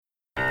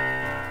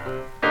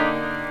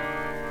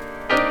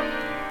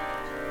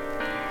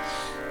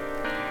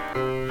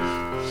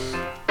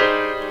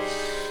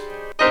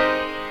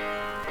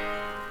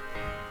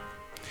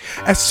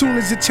As soon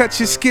as it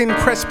touches skin,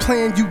 press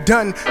play and you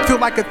done. Feel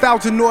like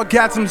 1,000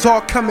 orgasms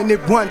all coming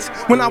at once.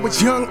 When I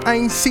was young, I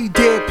ain't see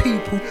dead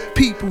people,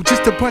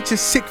 just a bunch of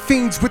sick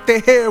fiends with their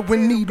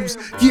heroin needles.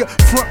 Yeah,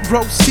 front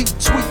row seat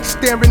tweak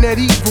staring at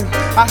evil.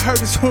 I heard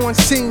his horn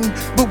sing,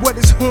 but what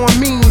does horn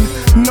mean?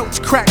 Notes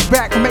crack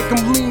back, make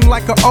him lean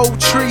like an old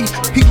tree.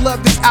 He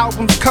loved his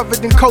albums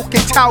covered in coke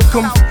and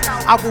talcum.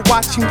 I would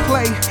watch him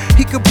play,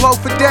 he could blow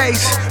for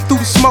days through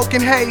the smoke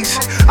and haze.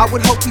 I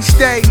would hope he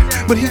stayed,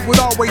 but he would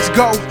always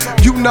go.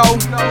 You know,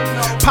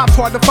 pop's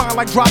hard to find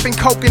like dropping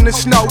coke in the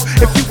snow.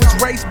 If you was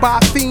raised by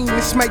a fiend,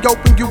 this may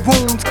open your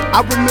wounds.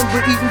 I remember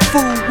eating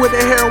food with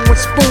a heroin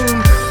spoon,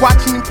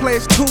 watching him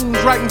play his tunes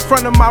right in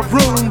front of my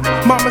room.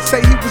 Mama say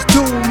he was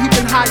doomed, he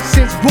been high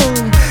since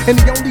boom. And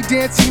the only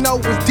dance he know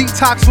was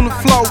detox on the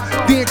flow.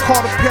 Then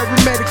call the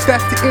paramedics,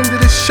 that's the end of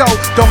the show.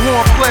 The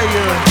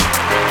Hornplayer.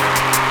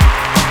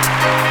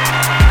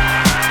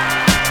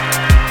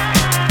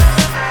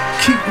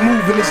 Keep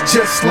moving, it's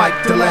just like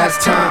the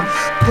last time.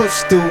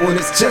 Push through and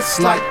it's just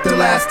like the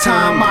last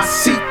time. I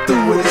see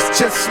through it, it's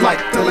just like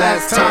the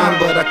last time.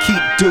 But I keep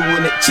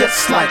doing it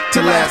just like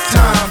the last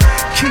time.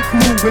 Keep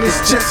moving,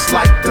 it's just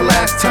like the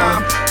last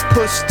time.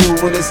 Push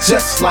through and it's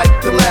just like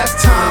the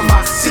last time. I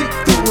see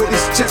through it,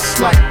 it's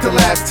just like the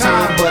last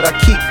time. But I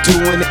keep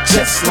doing it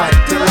just like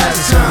the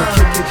last time.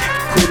 Kick it,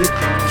 quit it,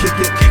 kick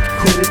it,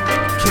 quit it,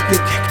 kick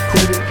it,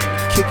 quit it,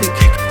 kick it,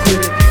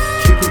 quit it.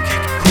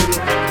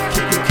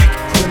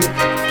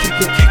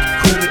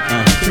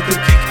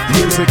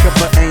 Music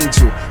of an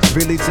angel,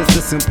 really just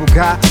a simple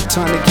guy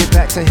trying to get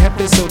back to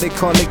heaven, so they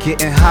call it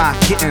getting high,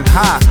 getting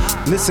high.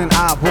 Listen,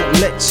 I won't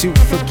let you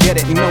forget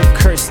it. No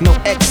curse, no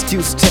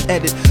excuse to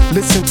edit.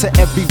 Listen to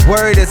every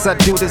word as I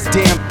do this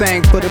damn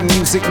thing for the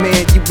music,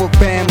 man. You a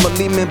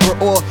family member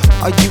or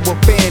are you a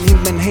fan?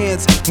 Human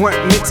hands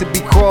weren't meant to be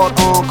crawled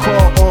on.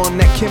 Call on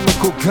that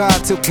chemical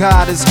God till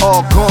God is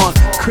all gone.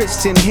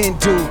 Christian,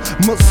 Hindu,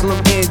 Muslim,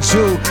 and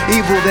Jew.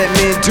 Evil that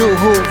men do,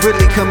 who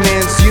really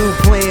commands you?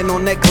 Playing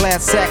on that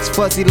glass sax,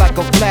 fuzzy like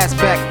a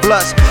flashback.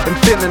 Blush and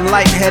feeling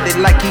lightheaded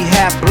like he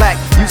half black.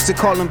 Used to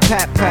call him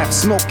Pap Pap,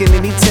 smoking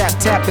and he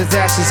tap his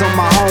ashes on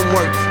my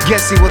homework.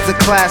 Guess he was a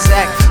class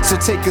act, so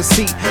take a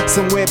seat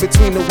somewhere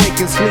between awake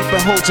and sleep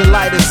and hold your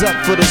lighters up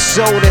for the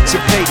show that you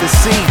paid to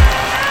see.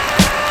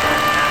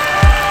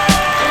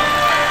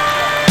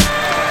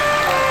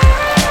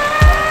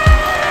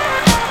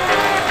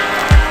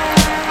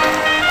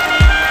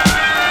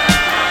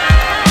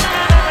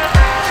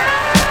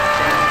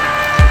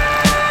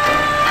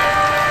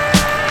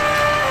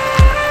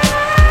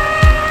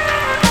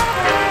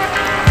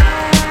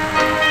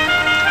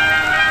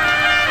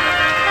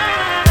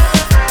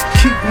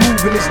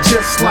 And it's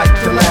just like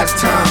the last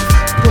time.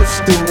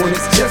 Push through and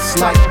it's just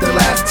like the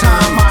last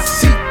time. I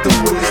see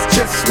through it, it's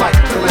just like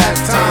the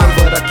last time.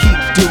 But I keep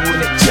doing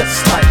it just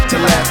like the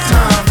last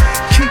time.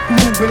 Keep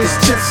moving, it's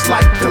just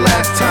like the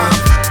last time.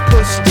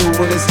 Push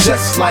through and it's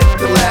just like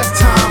the last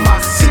time.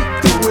 I see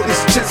through it,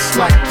 it's just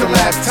like the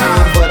last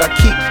time. But I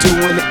keep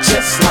doing it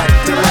just like